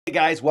Hey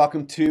guys,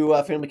 welcome to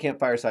Family Camp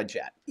Fireside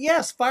Chat.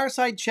 Yes,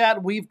 Fireside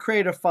Chat. We've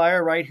created a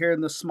fire right here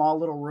in the small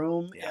little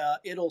room. Yeah.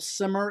 It'll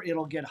simmer,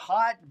 it'll get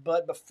hot,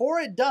 but before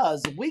it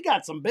does, we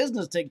got some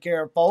business to take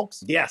care of,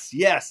 folks. Yes.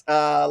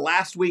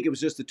 Last week it was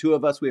just the two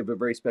of us. We have a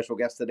very special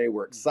guest today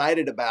we're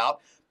excited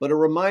about. But a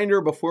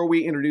reminder before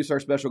we introduce our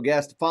special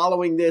guest,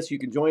 following this, you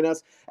can join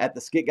us at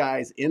the Skit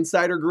Guys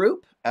Insider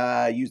Group.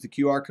 Use the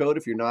QR code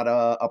if you're not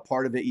a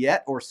part of it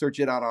yet, or search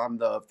it out on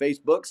the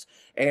Facebooks.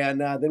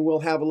 And then we'll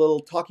have a little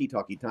talkie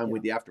time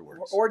with you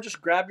afterwards. Or just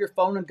grab your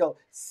phone and go,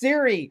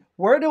 Siri,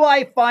 where do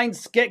I find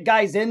Skit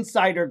Guys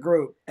Insider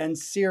Group? And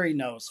Siri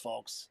knows,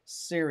 folks.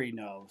 Siri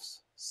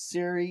knows.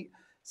 Siri,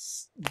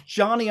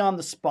 Johnny on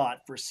the spot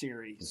for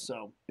Siri.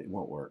 So it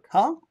won't work.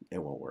 Huh? It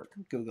won't work.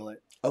 Google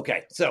it.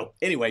 Okay, so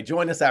anyway,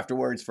 join us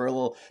afterwards for a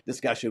little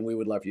discussion. We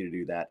would love you to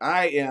do that.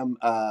 I am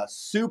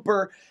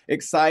super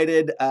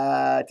excited.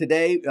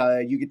 Today,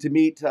 you get to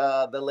meet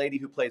the lady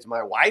who plays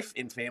my wife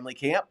in Family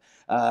Camp.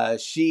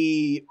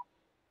 She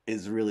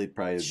is really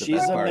probably the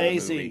best part of the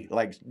movie.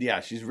 Like,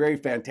 yeah, she's very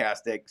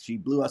fantastic. She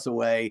blew us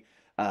away.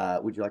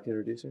 Would you like to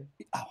introduce her?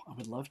 Oh, I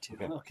would love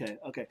to.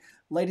 Okay.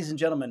 Ladies and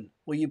gentlemen,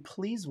 will you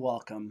please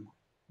welcome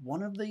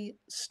one of the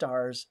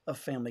stars of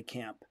Family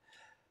Camp,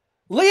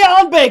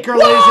 Leigh-Allyn Baker,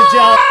 ladies and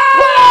gentlemen.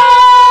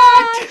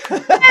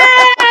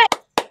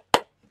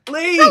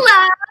 Leigh,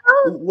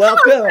 hello.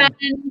 welcome. Hello,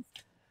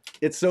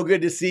 It's so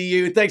good to see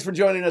you. Thanks for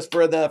joining us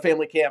for the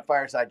Family Camp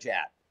Fireside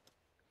Chat.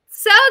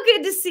 So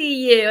good to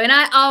see you, and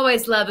I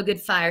always love a good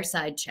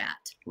fireside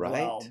chat. Right.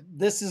 Well,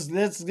 this is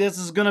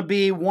going to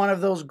be one of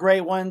those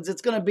great ones.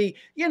 It's going to be,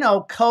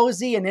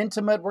 cozy and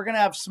intimate. We're going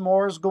to have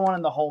s'mores going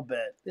in the whole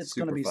bit. It's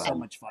going to be so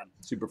much fun.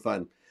 Super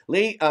fun.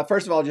 Leigh,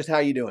 first of all, just how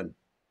you doing?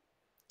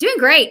 Doing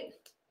great.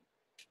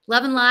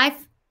 Loving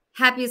life.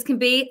 Happy as can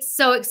be.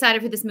 So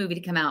excited for this movie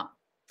to come out.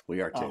 We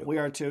are too. We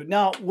are too.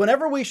 Now,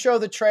 whenever we show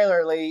the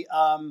trailer, Leigh,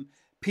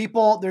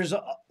 people,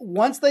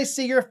 once they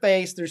see your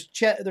face, there's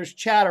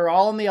chatter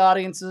all in the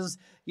audiences,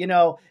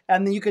 and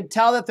then you could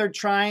tell that they're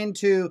trying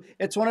to.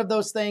 It's one of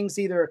those things.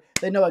 Either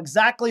they know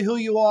exactly who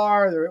you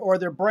are, or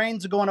their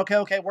brains are going,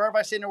 okay, where have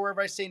I seen her? Where have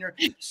I seen her?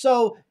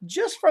 So,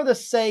 just for the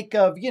sake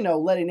of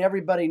letting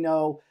everybody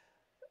know,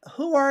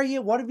 who are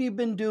you? What have you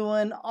been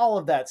doing? All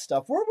of that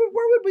stuff. Where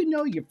would we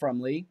know you from,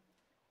 Leigh?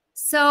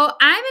 So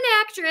I'm an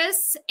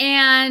actress,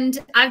 and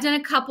I've done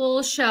a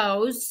couple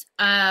shows.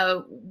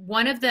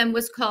 One of them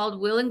was called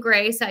Will and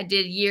Grace. I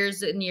did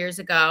years and years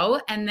ago.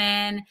 And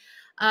then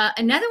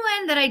another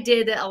one that I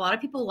did that a lot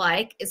of people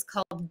like is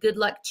called Good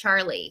Luck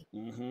Charlie.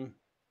 Mm-hmm.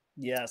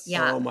 Yes.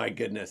 Yeah. Oh my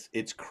goodness.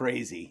 It's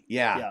crazy.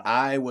 Yeah.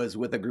 I was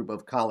with a group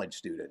of college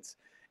students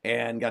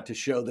and got to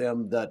show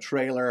them the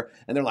trailer,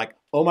 and they're like,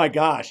 oh my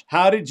gosh,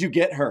 how did you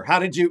get her? How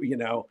did you,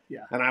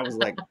 Yeah. And I was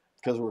like,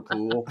 because we're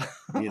cool,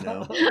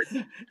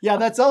 Yeah,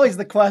 that's always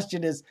the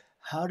question is,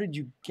 how did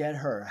you get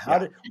her?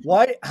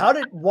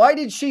 Why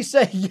did she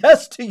say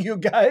yes to you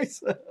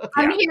guys?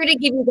 I'm here to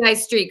give you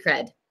guys street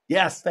cred.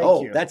 Yes.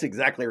 Thank you. That's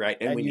exactly right.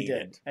 And we you need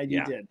did. it. And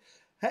you did.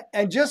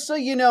 And just so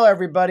you know,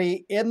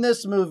 everybody, in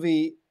this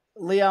movie,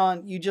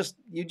 Leigh-Allyn, you just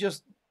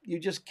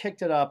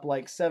kicked it up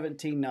like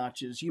 17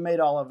 notches. You made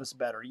all of us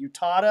better. You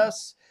taught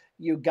us.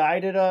 You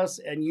guided us,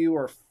 and you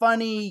were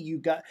funny.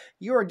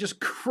 You are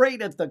just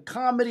great at the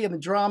comedy and the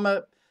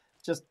drama.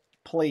 Just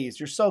please,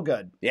 you're so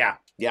good. Yeah.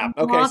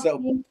 Okay,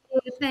 so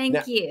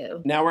thank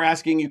you. Now we're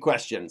asking you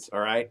questions. All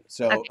right.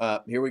 So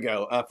here we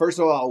go. First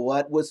of all,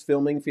 what was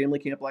filming Family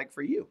Camp like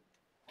for you?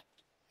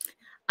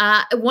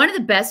 One of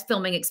the best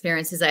filming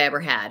experiences I ever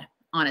had,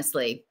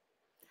 honestly.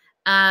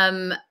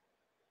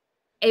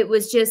 It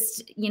was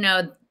just,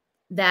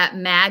 that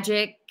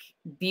magic,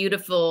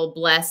 beautiful,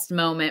 blessed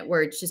moment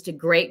where it's just a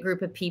great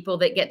group of people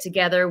that get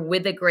together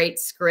with a great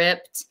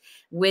script,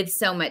 with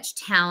so much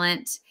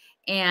talent.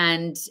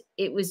 And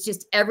it was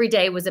just, every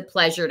day was a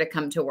pleasure to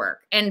come to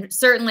work. And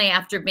certainly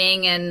after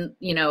being in,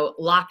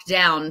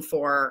 lockdown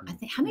for, I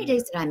think, how many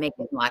days did I make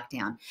it in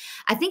lockdown?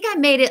 I think I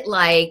made it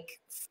like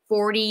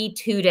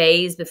 42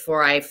 days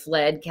before I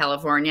fled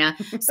California.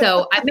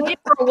 So I made it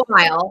for a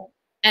while.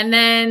 And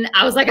then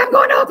I was like, I'm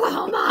going to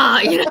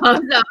Oklahoma, So it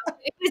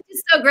was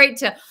just so great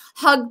to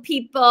hug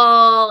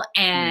people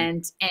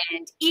and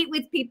eat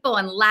with people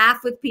and laugh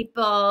with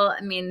people. I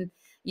mean,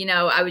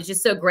 I was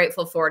just so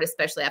grateful for it,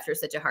 especially after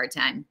such a hard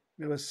time.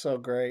 It was so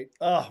great.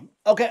 Oh,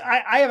 okay.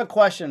 I have a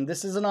question.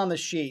 This isn't on the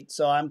sheet,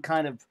 so I'm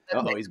kind of.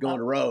 Oh, he's going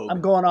rogue.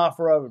 I'm going off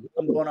road.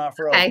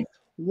 Okay.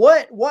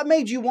 What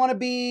made you want to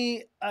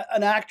be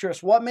an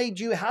actress?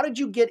 How did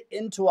you get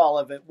into all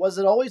of it? Was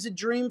it always a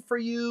dream for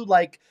you?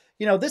 Like,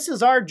 this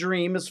is our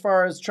dream as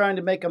far as trying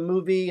to make a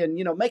movie and,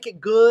 make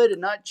it good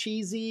and not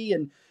cheesy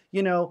and,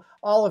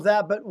 all of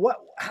that. But what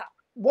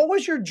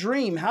was your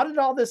dream? How did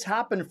all this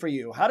happen for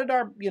you? How did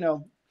our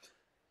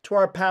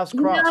paths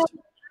cross?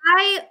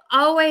 I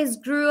always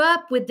grew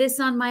up with this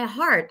on my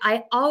heart.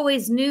 I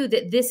always knew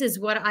that this is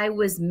what I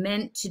was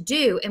meant to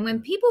do. And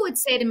when people would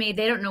say to me,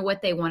 they don't know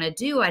what they want to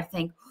do, I'd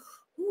think,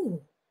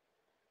 ooh,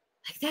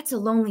 like that's a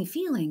lonely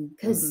feeling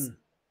because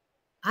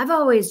I've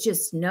always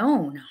just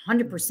known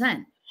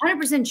 100%.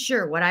 100%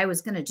 sure what I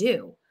was going to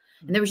do.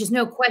 And there was just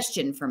no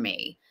question for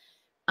me.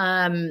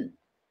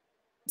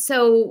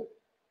 So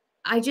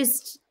I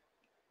just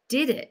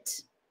did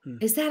it.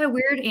 Is that a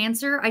weird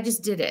answer? I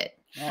just did it.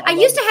 Oh, I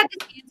used to have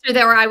this answer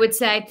there where I would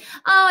say,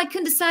 oh, I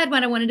couldn't decide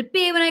what I wanted to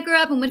be when I grew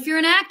up. And if you're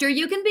an actor,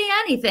 you can be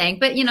anything.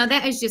 But, you know,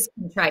 that is just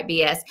contrite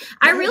BS.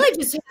 I really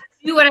just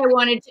do what I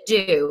wanted to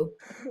do.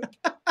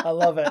 I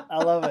love it. I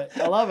love it.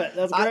 I love it.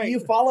 That's great.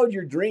 You followed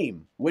your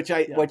dream, which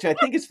I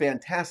think is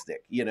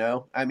fantastic. You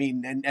know, I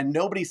mean, and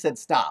nobody said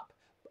stop.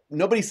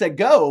 Nobody said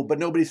go, but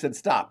nobody said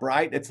stop,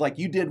 right? It's like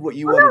you did what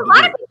you wanted to do. A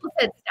lot of people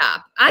said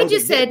stop. I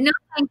just said, no,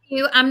 thank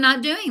you. I'm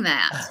not doing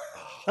that.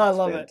 I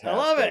love it. I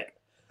love it.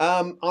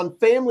 On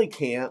family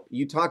camp,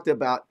 you talked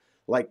about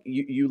like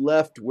you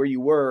left where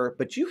you were,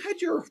 but you had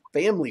your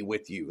family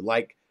with you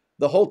like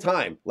the whole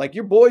time. Like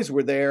your boys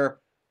were there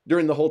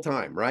during the whole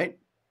time, right?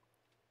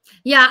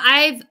 Yeah,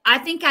 I've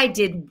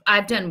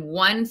done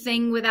one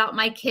thing without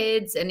my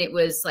kids, and it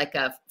was like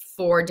a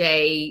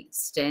 4-day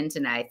stint,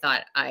 and I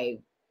thought I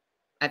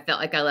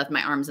felt like I left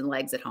my arms and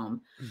legs at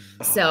home.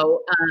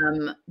 So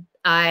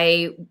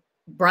I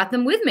brought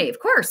them with me, of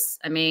course.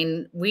 I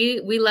mean,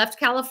 we left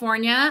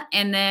California,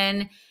 and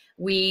then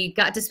we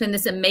got to spend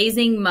this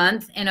amazing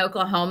month in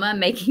Oklahoma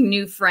making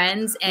new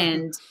friends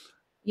and,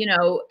 you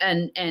know,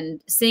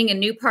 and seeing a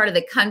new part of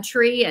the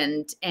country.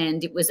 And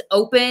it was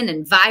open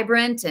and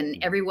vibrant,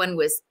 and everyone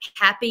was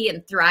happy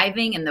and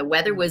thriving, and the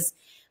weather was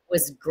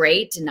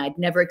great. And I'd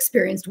never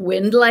experienced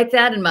wind like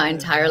that in my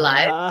entire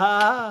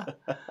life.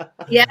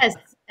 Yes.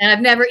 And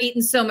I've never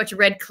eaten so much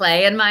red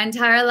clay in my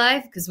entire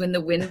life, because when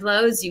the wind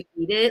blows, you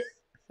eat it.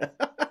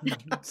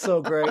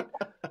 So great. It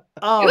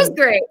was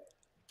great.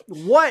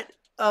 What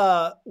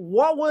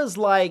was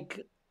like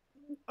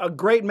a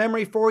great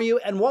memory for you,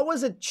 and what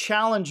was a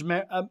challenge?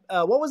 What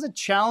was a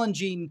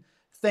challenging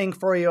thing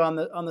for you on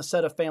the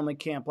set of Family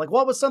Camp? Like,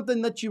 what was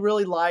something that you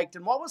really liked,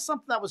 and what was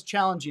something that was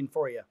challenging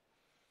for you?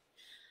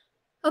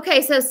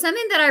 Okay, so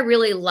something that I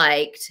really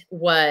liked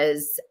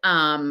was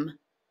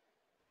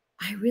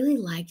I really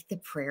liked the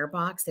prayer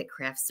box at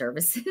Craft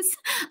Services.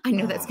 I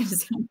know that's going to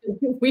sound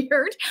really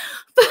weird,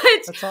 but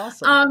that's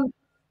awesome.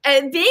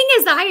 And being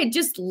as I had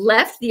just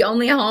left the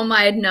only home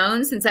I had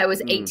known since I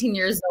was 18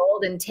 years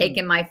old and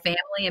taken my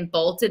family and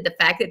bolted, the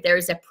fact that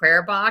there's a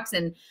prayer box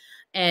and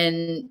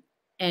I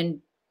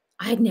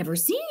had never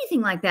seen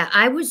anything like that.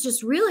 I was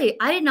just really,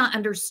 I did not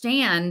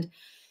understand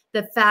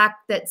the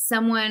fact that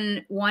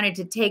someone wanted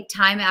to take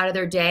time out of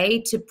their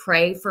day to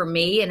pray for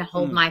me and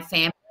hold my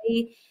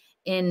family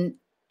in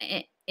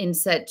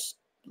such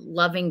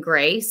loving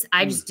grace.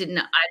 I just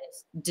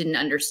didn't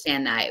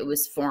understand that. It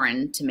was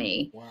foreign to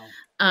me. Wow.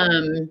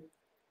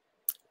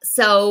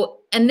 So,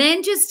 and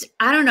then just,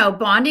 I don't know,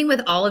 bonding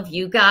with all of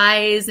you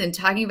guys and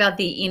talking about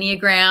the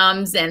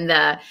Enneagrams and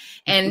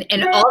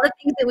all the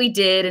things that we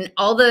did and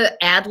all the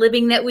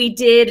ad-libbing that we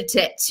did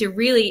to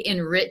really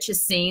enrich a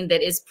scene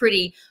that is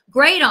pretty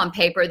great on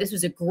paper. This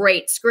was a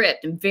great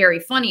script and very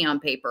funny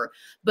on paper,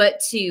 but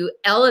to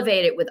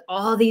elevate it with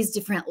all these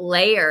different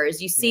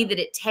layers, you see that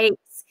it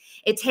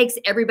takes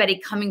everybody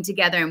coming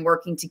together and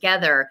working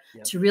together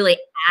to really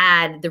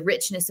add the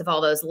richness of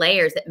all those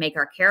layers that make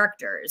our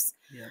characters.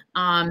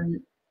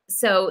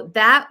 So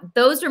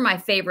those are my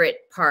favorite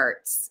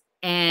parts.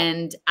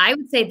 And I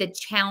would say the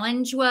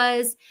challenge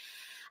was,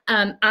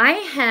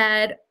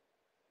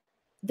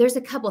 there's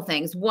a couple of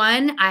things.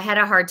 One, I had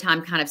a hard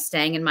time kind of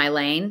staying in my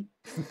lane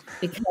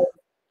because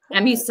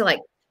I'm used to like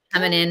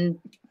coming in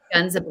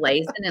guns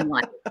a-blazing and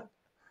like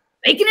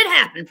making it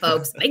happen,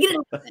 folks, making it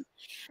happen.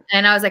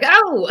 And I was like,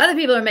 oh, other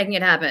people are making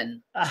it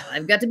happen.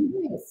 I've got to be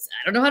nice.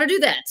 I don't know how to do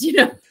that, you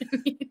know?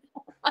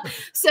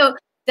 So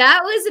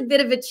that was a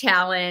bit of a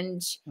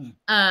challenge.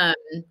 The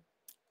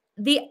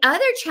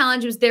other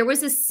challenge was there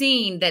was a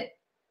scene that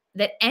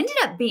ended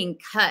up being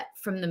cut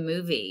from the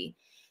movie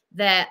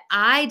that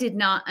I did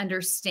not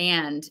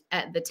understand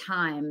at the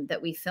time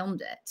that we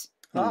filmed it.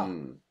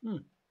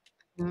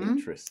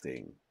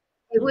 Interesting.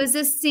 It was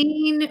a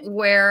scene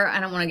where, I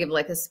don't want to give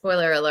like a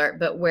spoiler alert,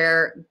 but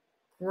where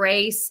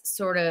Grace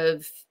sort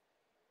of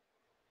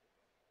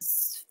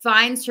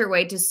finds her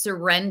way to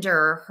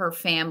surrender her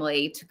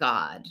family to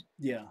God.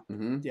 Yeah.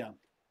 Yeah.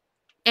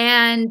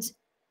 And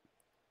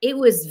it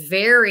was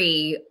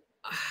very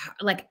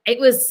like, it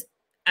was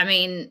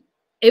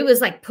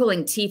like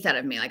pulling teeth out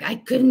of me. Like I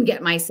couldn't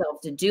get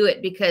myself to do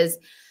it because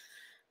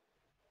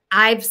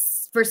I've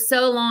for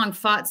so long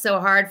fought so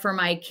hard for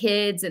my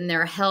kids and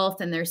their health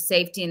and their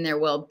safety and their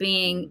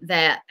well-being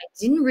that I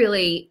didn't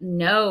really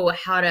know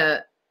how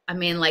to,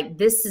 like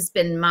this has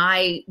been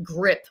my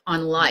grip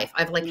on life.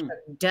 I've like had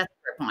a death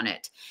grip on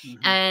it.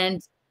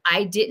 And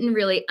I didn't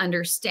really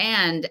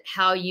understand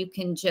how you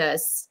can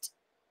just,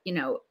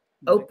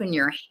 open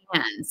your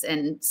hands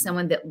and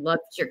someone that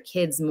loves your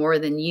kids more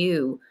than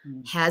you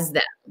has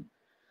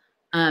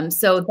them.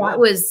 So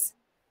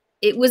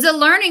it was a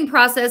learning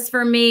process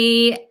for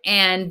me.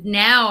 And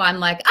now I'm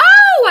like,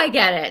 oh, I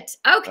get it.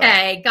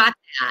 Okay. Got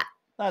that.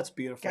 That's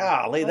beautiful.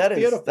 Golly, that's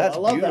beautiful. That's I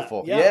love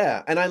beautiful. That.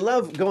 Yeah. And I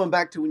love going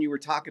back to when you were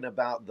talking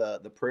about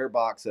the prayer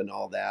box and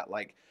all that.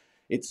 Like,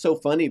 it's so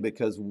funny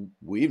because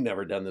we've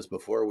never done this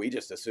before. We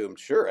just assumed,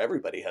 sure,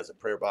 everybody has a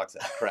prayer box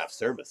at craft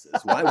services.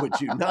 Why would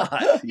you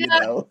not? You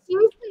know,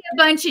 usually a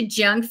bunch of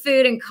junk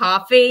food and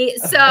coffee.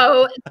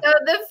 So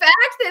the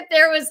fact that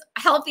there was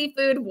healthy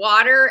food,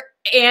 water,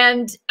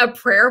 and a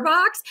prayer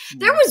box.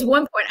 There was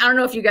one point, I don't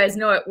know if you guys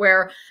know it,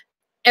 where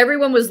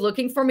everyone was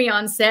looking for me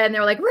on set and they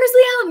were like, "Where's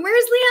Leigh-Allyn?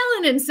 Where's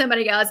Leigh-Allyn?" And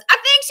somebody goes, "I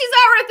think she's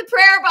over at the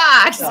prayer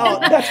box." oh,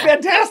 that's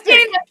fantastic.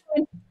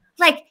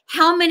 Like,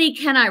 how many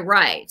can I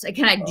write? Like,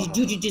 can I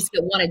do you just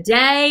get one a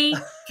day?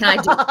 Can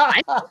I do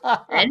 5?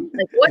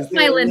 Like, what's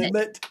my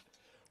limit?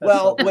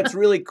 Well, what's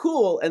really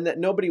cool and that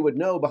nobody would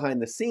know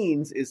behind the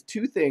scenes is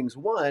 2 things.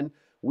 One,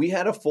 we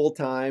had a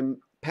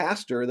full-time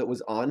pastor that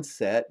was on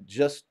set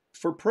just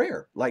for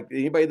prayer, like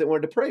anybody that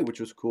wanted to pray, which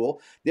was cool.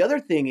 The other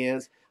thing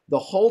is the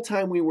whole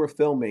time we were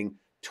filming,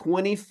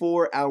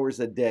 24 hours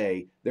a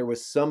day, there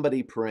was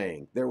somebody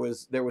praying. There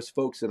was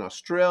folks in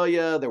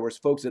Australia, there was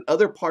folks in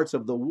other parts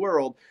of the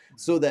world,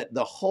 so that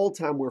the whole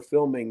time we're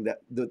filming that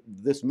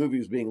this movie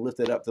was being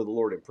lifted up to the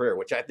Lord in prayer,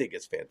 which I think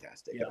is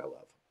fantastic and I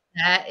love.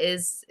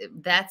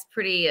 That's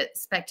pretty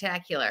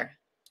spectacular.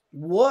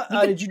 What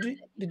did you do?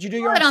 Did you do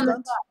your own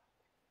stunts?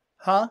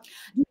 Huh?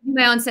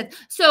 My own set.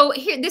 So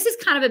here, this is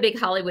kind of a big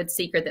Hollywood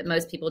secret that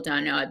most people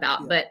don't know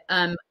about. But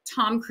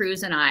Tom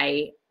Cruise and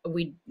I,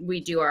 we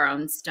do our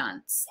own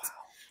stunts. Wow.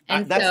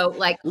 And so,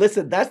 like,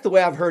 listen, that's the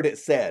way I've heard it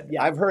said.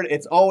 Yeah. I've heard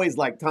it's always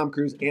like Tom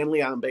Cruise and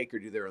Leigh-Allyn Baker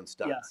do their own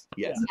stunts.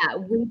 Yeah. Yes. Yeah,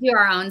 we do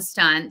our own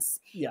stunts.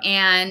 Yeah.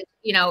 And,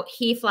 you know,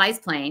 he flies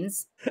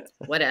planes.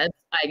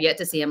 I've yet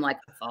to see him like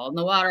fall in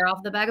the water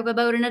off the back of a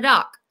boat in a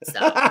dock. So.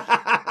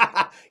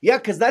 Yeah,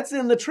 because that's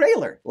in the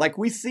trailer. Like,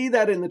 we see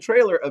that in the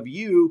trailer of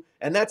you,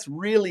 and that's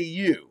really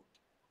you.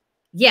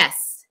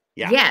 Yes.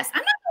 Yeah. Yes. I'm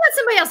not gonna let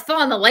somebody else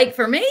fall in the lake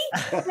for me.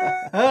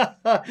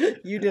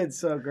 You did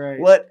so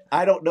great.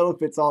 I don't know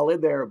if it's all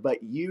in there,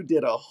 but you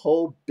did a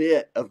whole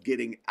bit of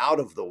getting out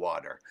of the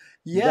water.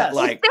 Yes.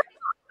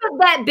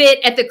 That bit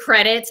at the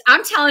credits,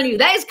 I'm telling you,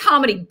 that is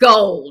comedy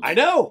gold. I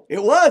know.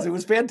 It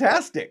was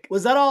fantastic.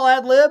 Was that all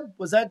ad lib?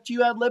 Was that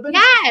you ad libbing?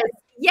 Yes.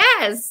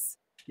 Yes.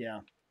 Yeah.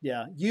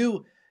 Yeah.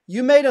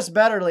 You made us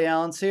better,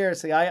 Leigh-Allyn.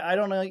 Seriously. I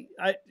don't know.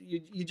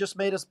 You just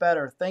made us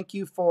better. Thank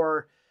you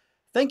for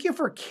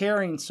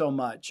caring so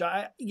much.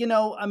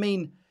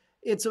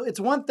 It's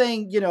one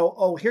thing,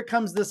 here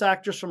comes this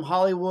actress from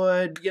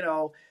Hollywood,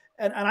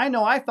 and I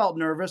know I felt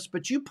nervous,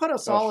 but you put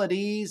us all at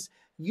ease.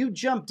 You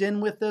jumped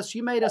in with this.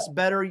 You made us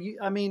better.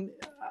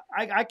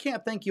 I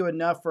can't thank you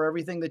enough for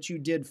everything that you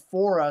did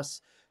for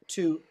us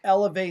to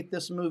elevate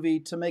this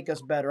movie, to make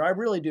us better. I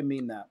really do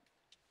mean that.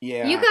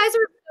 Yeah. You guys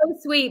are so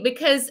sweet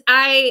because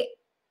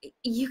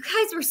you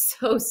guys were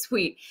so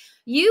sweet.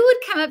 You would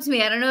come up to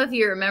me, I don't know if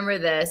you remember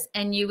this,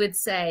 and you would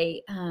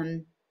say,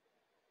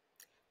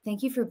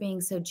 "Thank you for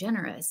being so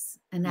generous."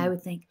 And I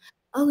would think,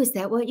 "Oh, is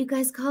that what you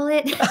guys call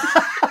it?"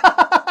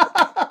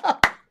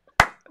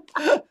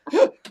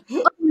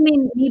 I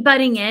mean, me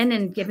butting in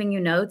and giving you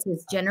notes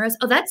is generous.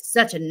 Oh, that's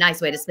such a nice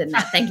way to spin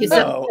that. Thank you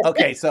so much.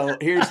 Okay, so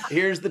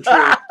here's the truth.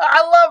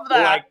 I love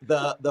that.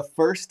 Like the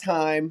first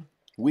time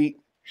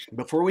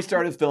before we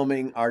started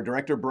filming, our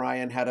director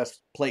Brian had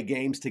us play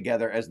games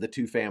together as the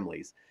 2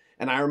 families.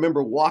 And I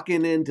remember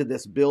walking into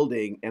this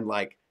building and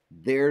like,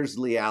 there's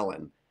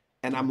Leigh-Allyn.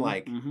 And I'm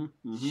like,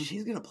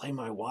 she's going to play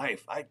my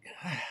wife.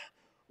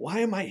 Why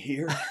am I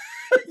here?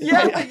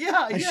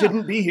 I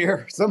shouldn't be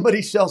here.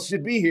 Somebody else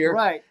should be here.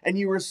 Right. And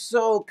you were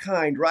so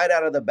kind right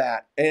out of the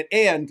bat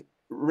and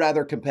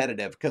rather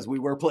competitive because we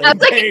were playing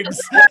games.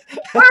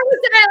 Why was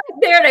I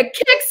there to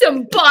kick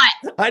some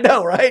butt? I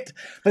know, right?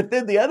 But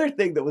then the other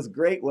thing that was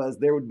great was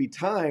there would be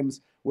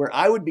times where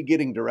I would be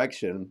getting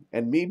direction,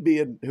 and me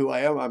being who I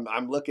am,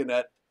 I'm looking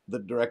at the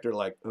director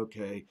like,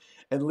 okay.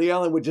 And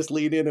Leigh-Allyn would just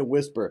lean in and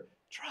whisper,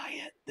 "Try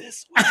it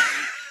this way."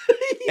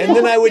 And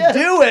then I would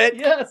do it.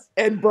 Yes.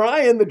 And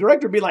Brian, the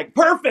director, would be like,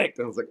 "Perfect."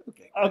 And I was like,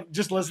 okay.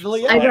 Just listen to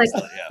Leigh-Allyn.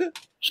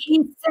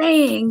 He's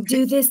saying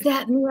do this,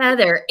 that, and the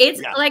other.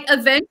 It's like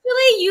eventually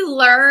you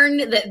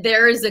learn that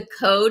there is a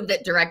code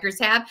that directors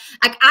have.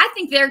 Like, I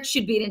think there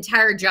should be an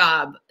entire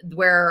job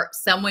where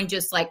someone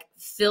just like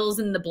fills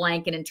in the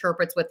blank and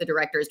interprets what the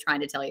director is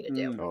trying to tell you to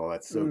do. Oh,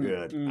 that's so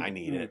good. I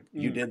need it.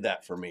 You did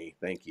that for me.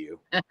 Thank you.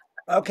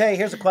 Okay,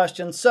 here's a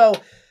question. So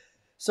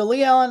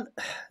Leigh-Allyn,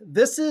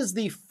 this is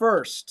the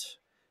first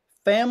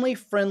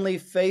family-friendly,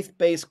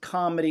 faith-based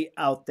comedy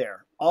out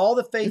there. All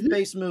the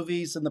faith-based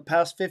movies in the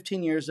past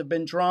 15 years have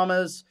been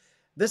dramas.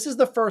 This is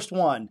the first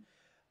one.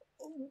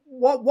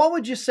 What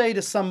would you say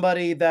to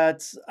somebody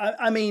that's,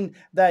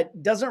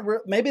 that doesn't,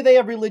 maybe they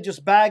have religious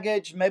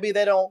baggage, maybe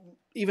they don't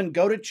even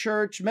go to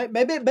church,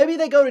 maybe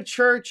they go to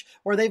church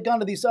or they've gone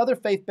to these other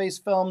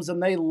faith-based films and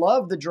they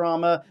love the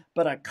drama,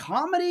 but a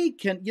comedy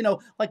can,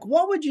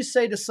 what would you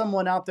say to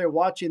someone out there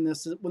watching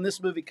this when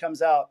this movie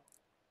comes out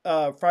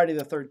Friday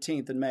the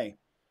 13th in May?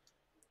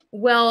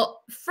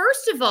 Well,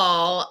 first of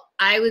all,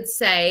 I would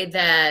say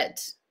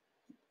that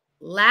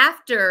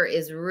laughter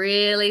is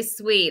really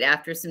sweet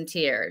after some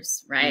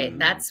tears, right?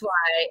 That's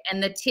why,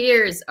 and the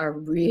tears are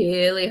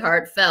really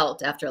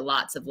heartfelt after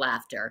lots of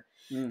laughter.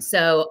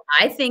 So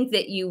I think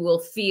that you will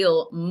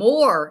feel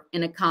more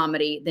in a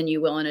comedy than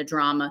you will in a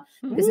drama,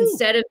 because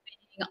instead of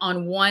being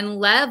on one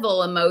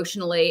level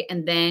emotionally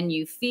and then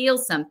you feel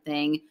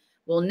something,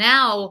 well,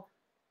 now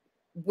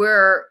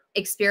we're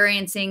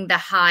experiencing the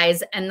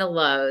highs and the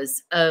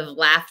lows of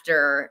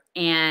laughter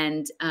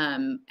and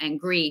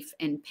grief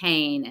and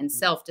pain and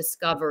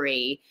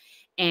self-discovery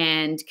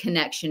and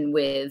connection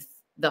with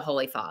the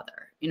Holy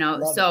Father, you know.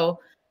 Love so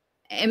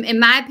in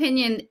my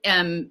opinion,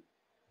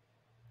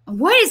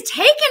 what is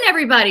taking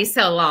everybody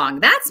so long?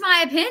 That's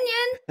my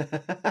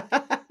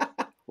opinion.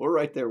 We're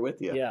right there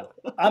with you. Yeah.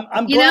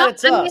 I'm glad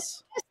it's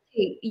us.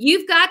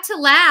 You've got to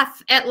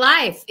laugh at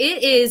life.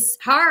 It is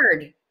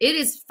hard. It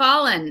is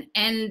fallen,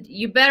 and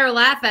you better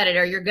laugh at it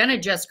or you're going to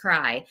just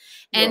cry.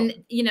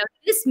 And, you know,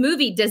 this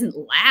movie doesn't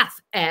laugh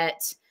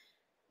at,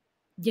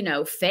 you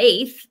know,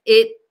 faith.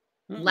 It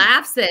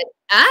laughs at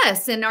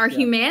us and our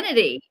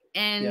humanity.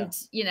 And,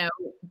 you know,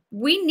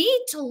 we need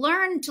to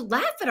learn to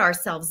laugh at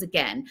ourselves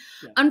again.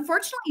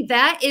 Unfortunately,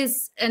 that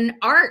is an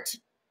art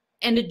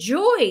and a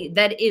joy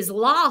that is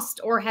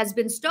lost or has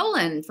been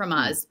stolen from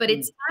us, but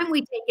it's time we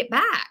take it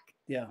back.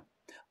 Yeah.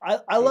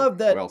 I love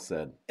that. Well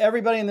said.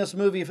 Everybody in this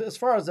movie, as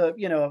far as a,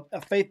 you know, a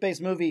faith-based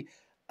movie,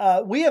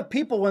 we have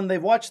people when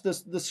they've watched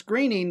the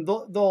screening,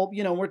 they'll,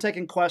 you know, we're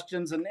taking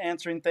questions and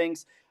answering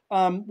things.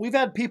 We've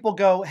had people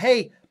go,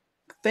 "Hey,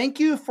 thank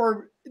you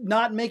for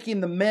not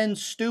making the men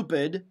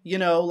stupid, you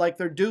know, like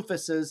they're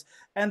doofuses.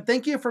 And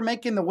thank you for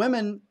making the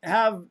women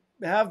have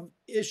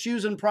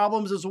issues and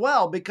problems as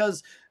well,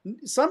 because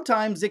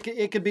sometimes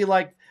it could be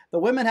like the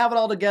women have it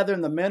all together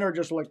and the men are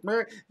just like,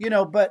 you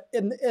know, but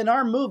in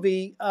our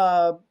movie,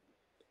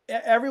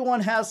 everyone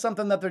has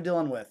something that they're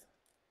dealing with.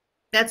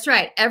 That's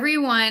right.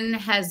 Everyone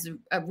has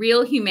a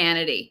real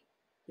humanity.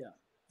 Yeah.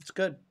 It's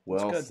good.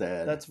 Well good.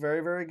 said. That's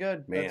very, very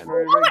good. Man. That's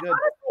very, very good.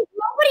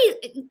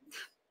 Honestly,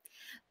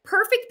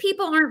 perfect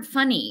people aren't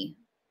funny.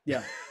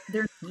 Yeah.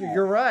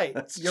 You're right.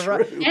 You're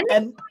right.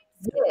 And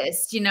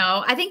exist, you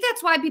know. I think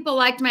that's why people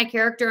liked my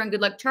character on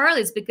Good Luck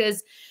Charlie's,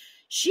 because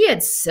she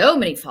had so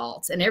many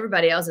faults and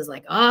everybody else is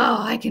like, "Oh,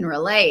 I can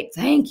relate.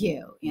 Thank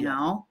you." You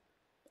know?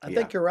 I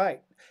think you're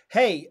right.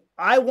 Hey,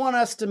 I want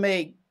us to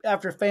make,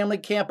 after family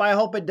camp, I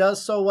hope it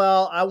does so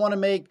well. I want to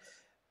make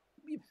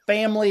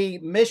family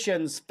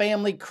missions,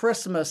 family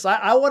Christmas.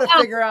 I want to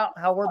figure out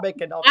how we're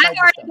making all kinds of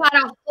stuff. I've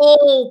already got a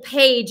whole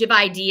page of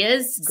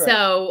ideas. Great.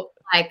 So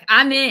like,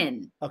 I'm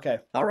in. Okay.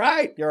 All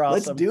right. You're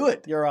awesome. Let's do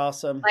it. You're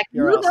awesome. Like,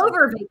 You're move awesome.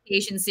 over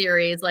vacation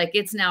series. Like,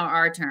 it's now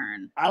our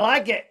turn. I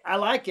like it. I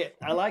like it.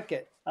 I like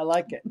it. I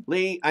like it.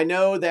 Leigh, I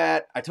know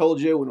that I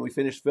told you when we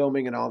finished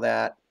filming and all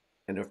that,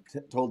 and I've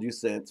told you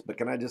since, but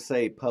can I just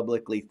say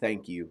publicly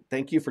thank you.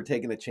 Thank you for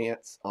taking a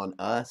chance on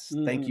us.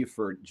 Thank you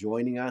for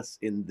joining us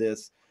in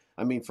this.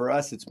 I mean, for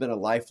us, it's been a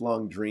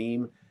lifelong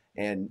dream.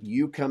 And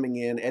you coming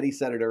in, Eddie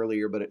said it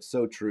earlier, but it's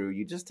so true.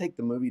 You just take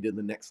the movie to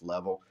the next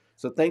level.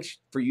 So thanks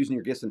for using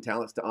your gifts and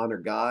talents to honor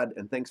God.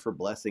 And thanks for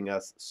blessing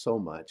us so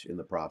much in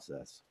the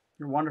process.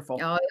 You're wonderful.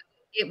 Oh,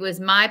 it was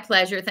my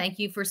pleasure. Thank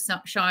you for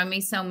showing me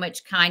so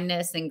much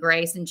kindness and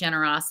grace and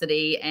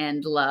generosity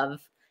and love.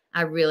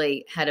 I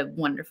really had a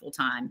wonderful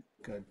time.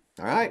 Good.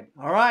 All right.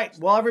 All right.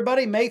 Well,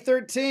 everybody, May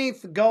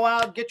 13th, go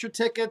out, get your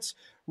tickets,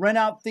 rent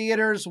out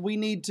theaters. We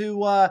need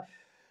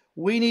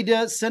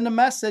to send a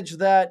message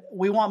that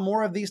we want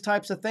more of these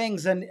types of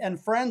things.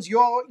 And friends, you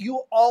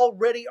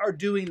already are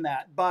doing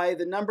that by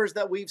the numbers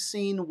that we've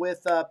seen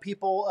with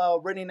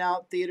people renting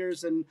out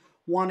theaters and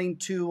wanting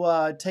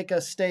to take a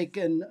stake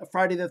in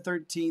Friday the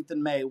 13th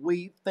in May.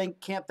 We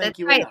can't thank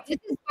you enough. This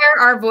is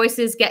where our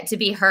voices get to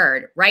be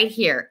heard, right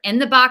here in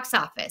the box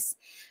office.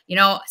 You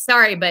know,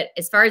 sorry, but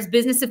as far as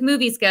business of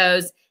movies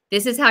goes,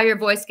 this is how your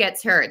voice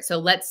gets heard. So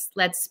let's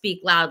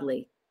speak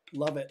loudly.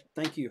 Love it.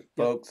 Thank you.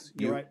 Folks,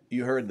 You're right.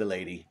 You heard the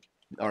lady.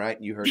 All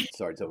right. You heard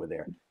Sarge over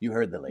there. You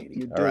heard the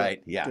lady. All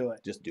right. Yeah. Do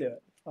it. Just do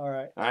it. All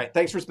right. All right.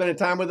 Thanks for spending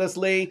time with us,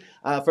 Leigh.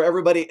 For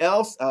everybody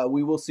else,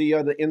 we will see you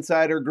on the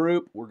Insider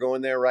group. We're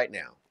going there right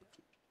now.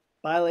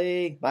 Bye,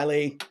 Leigh. Bye,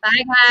 Leigh.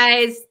 Bye,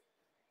 guys.